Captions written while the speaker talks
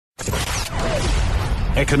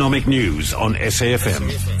Economic news on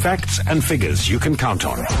SAfm. Facts and figures you can count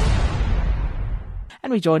on.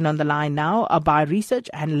 And we're joined on the line now by research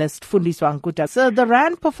analyst Fundiswa Nkuta. So the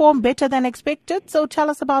rand performed better than expected. So tell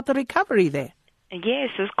us about the recovery there. Yes,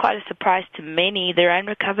 it was quite a surprise to many. The rand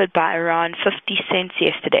recovered by around 50 cents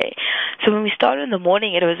yesterday. So when we started in the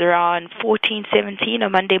morning, it was around 14.17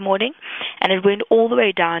 on Monday morning, and it went all the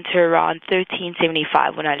way down to around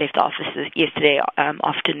 13.75 when I left the office yesterday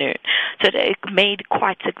afternoon. So it made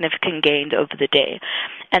quite significant gains over the day.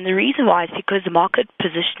 And the reason why is because the market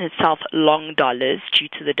positioned itself long dollars due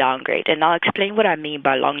to the downgrade. And I'll explain what I mean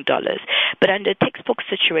by long dollars. But under a textbook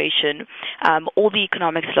situation, all the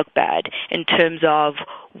economics look bad in terms of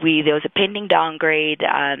there was a pending downgrade.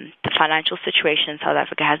 The financial situation in South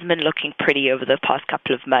Africa hasn't been looking pretty over the past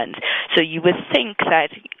couple of months. So you would think that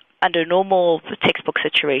under a normal textbook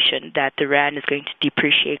situation that the rand is going to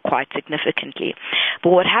depreciate quite significantly.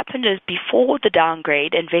 But what happened is before the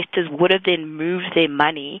downgrade, investors would have then moved their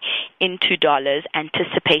money into dollars,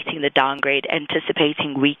 anticipating the downgrade,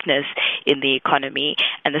 anticipating weakness in the economy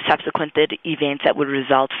and the subsequent events that would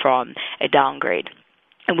result from a downgrade.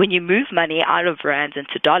 And when you move money out of rands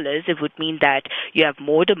into dollars, it would mean that you have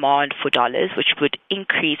more demand for dollars, which would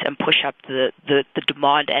increase and push up the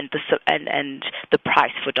demand and the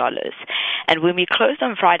price for dollars. And when we closed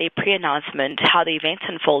on Friday pre-announcement, how the events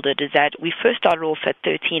unfolded is that we first started off at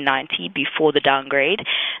 13.90 before the downgrade.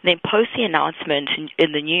 Then post the announcement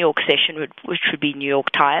in the New York session, which would be New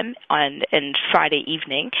York time, and Friday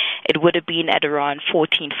evening, it would have been at around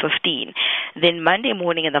 14.15. Then Monday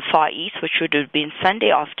morning in the Far East, which would have been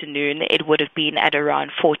Sunday afternoon, it would have been at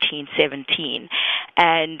around 14.17.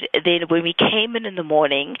 And then when we came in the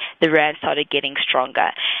morning, the rand started getting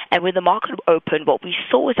stronger. And when the market opened, what we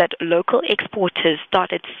saw was that local exporters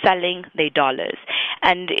started selling their dollars.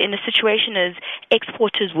 And in a situation as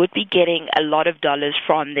exporters would be getting a lot of dollars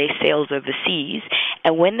from their sales overseas,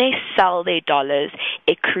 and when they sell their dollars,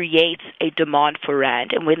 it creates a demand for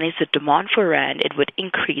rand. And when there's a demand for rand, it would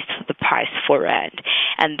increase the price for rand.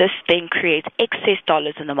 And this then creates excess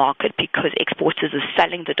dollars in the market because exporters are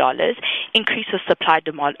selling the dollars. Increase of supply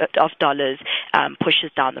demand of dollars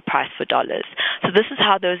pushes down the price for dollars. So this is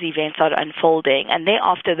how those events are unfolding. And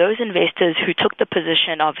thereafter, those investors who took the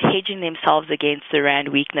position of hedging themselves against the rand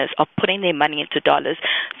weakness, of putting their money into dollars,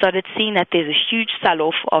 started seeing that there's a huge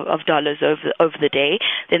sell-off of dollars over the day.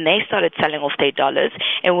 Then they started selling off their dollars.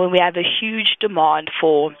 And when we have a huge demand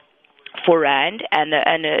for rand and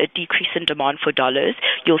a decrease in demand for dollars,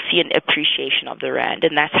 you'll see an appreciation of the rand.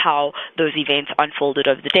 And that's how those events unfolded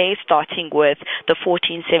over the day, starting with the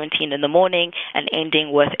 14.17 in the morning and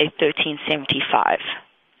ending with a 13.75.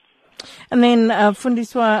 And then,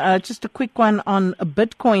 Fundiswa, just a quick one on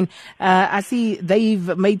Bitcoin. I see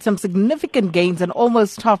they've made some significant gains and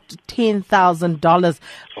almost topped $10,000.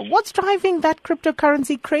 What's driving that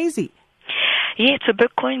cryptocurrency crazy? Yeah, so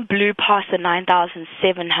Bitcoin blew past the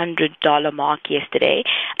 $9,700 mark yesterday,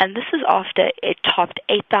 and this is after it topped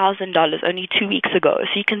 $8,000 only 2 weeks ago.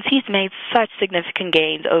 So you can see it's made such significant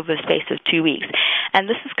gains over a space of 2 weeks. And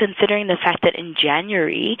this is considering the fact that in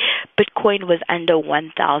January, Bitcoin was under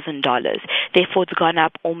 $1,000. Therefore, it's gone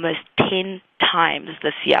up almost 10 times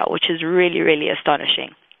this year, which is really, really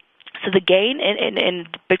astonishing. So the gain in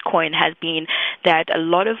Bitcoin has been that a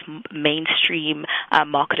lot of mainstream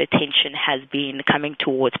market attention has been coming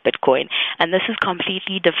towards Bitcoin. And this is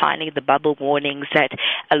completely defining the bubble warnings that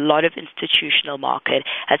a lot of institutional market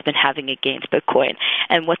has been having against Bitcoin.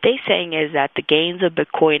 And what they're saying is that the gains of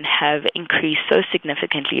Bitcoin have increased so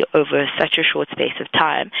significantly over such a short space of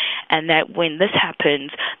time, and that when this happens,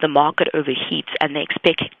 the market overheats and they're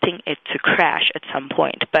expecting it to crash at some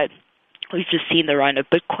point. But we've just seen the run of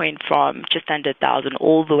Bitcoin from just under $1,000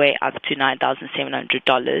 all the way up to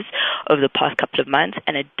 $9,700 over the past couple of months,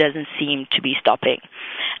 and it doesn't seem to be stopping.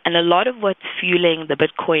 And a lot of what's fueling the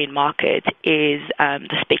Bitcoin market is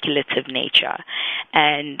the speculative nature.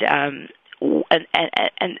 And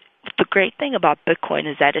the great thing about Bitcoin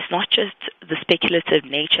is that it's not just the speculative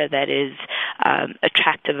nature that is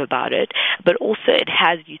attractive about it, but also it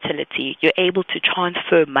has utility. You're able to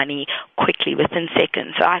transfer money quickly within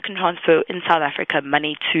seconds. So I can transfer in South Africa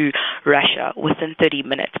money to Russia within 30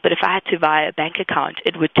 minutes. But if I had to via a bank account,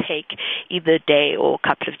 it would take either a day or a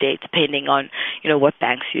couple of days, depending on what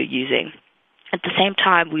banks you're using. At the same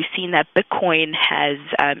time, we've seen that Bitcoin has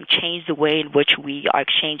changed the way in which we are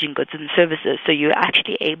exchanging goods and services. So you're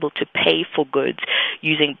actually able to pay for goods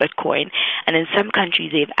using Bitcoin. And in some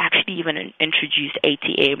countries, they've actually even introduced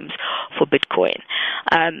ATMs for Bitcoin.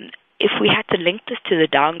 if we had to link this to the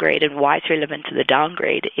downgrade, and why it's relevant to the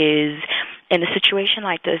downgrade is, in a situation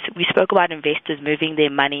like this, we spoke about investors moving their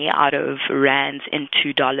money out of rands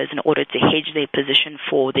into dollars in order to hedge their position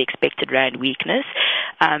for the expected rand weakness.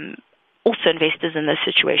 Also, investors in this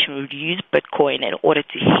situation would use Bitcoin in order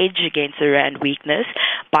to hedge against the rand weakness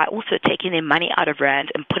by also taking their money out of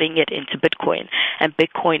rand and putting it into Bitcoin. And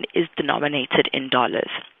Bitcoin is denominated in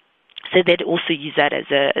dollars. So they'd also use that as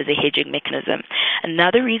a hedging mechanism.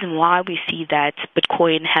 Another reason why we see that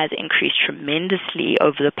Bitcoin has increased tremendously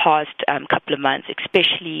over the past couple of months,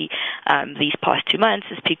 especially these past 2 months,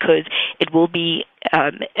 is because it will be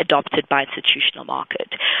adopted by institutional market.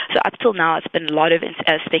 So up till now, it's been a lot of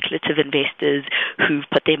speculative investors who've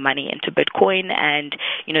put their money into Bitcoin, and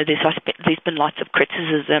there's been lots of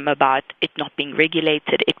criticism about it not being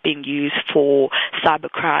regulated, it being used for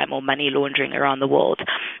cybercrime or money laundering around the world.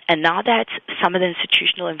 And now that some of the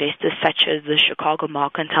institutional investors, such as the Chicago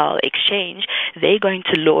Mercantile Exchange, they're going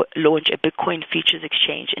to launch a Bitcoin futures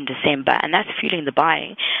exchange in December, and that's fueling the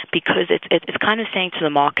buying, because it's kind of saying to the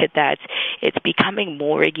market that it's becoming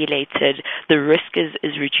more regulated, the risk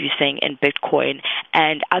is reducing in Bitcoin,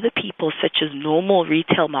 and other people such as normal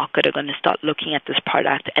retail market are going to start looking at this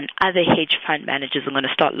product, and other hedge fund managers are going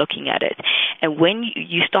to start looking at it. And when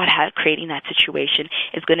you start creating that situation,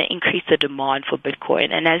 it's going to increase the demand for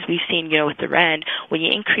Bitcoin. And as we've seen, with the rand, when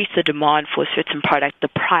you increase the demand for a certain product, the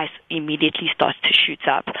price immediately starts to shoot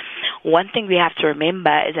up. One thing we have to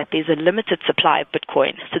remember is that there's a limited supply of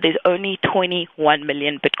Bitcoin. So there's only 21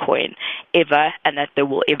 million Bitcoin ever, and that there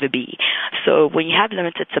will ever be. So when you have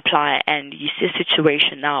limited supply and you see a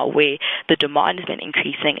situation now where the demand has been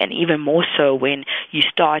increasing, and even more so when you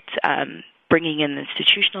start bringing in the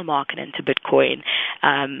institutional market into Bitcoin,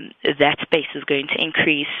 that space is going to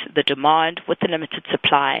increase the demand with the limited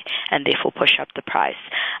supply and therefore push up the price.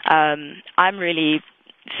 I'm really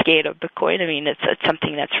scared of Bitcoin. I mean, it's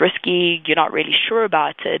something that's risky. You're not really sure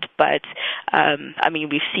about it, but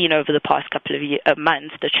we've seen over the past couple of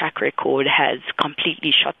months, the track record has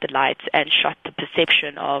completely shot the lights and shot the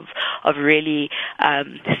perception of really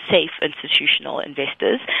safe institutional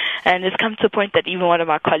investors. And it's come to a point that even one of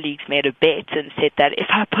my colleagues made a bet and said that if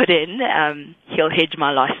I put in, he'll hedge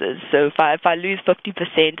my losses. So if I lose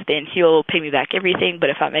 50%, then he'll pay me back everything.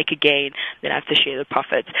 But if I make a gain, then I have to share the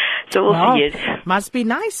profits. So we'll see. Must be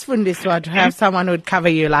nice, Fundiswa, to have someone who'd cover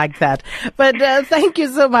you like that. But thank you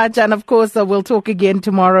so much. And of course, we'll talk again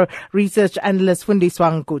tomorrow. Research analyst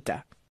Fundiswa Nkuta.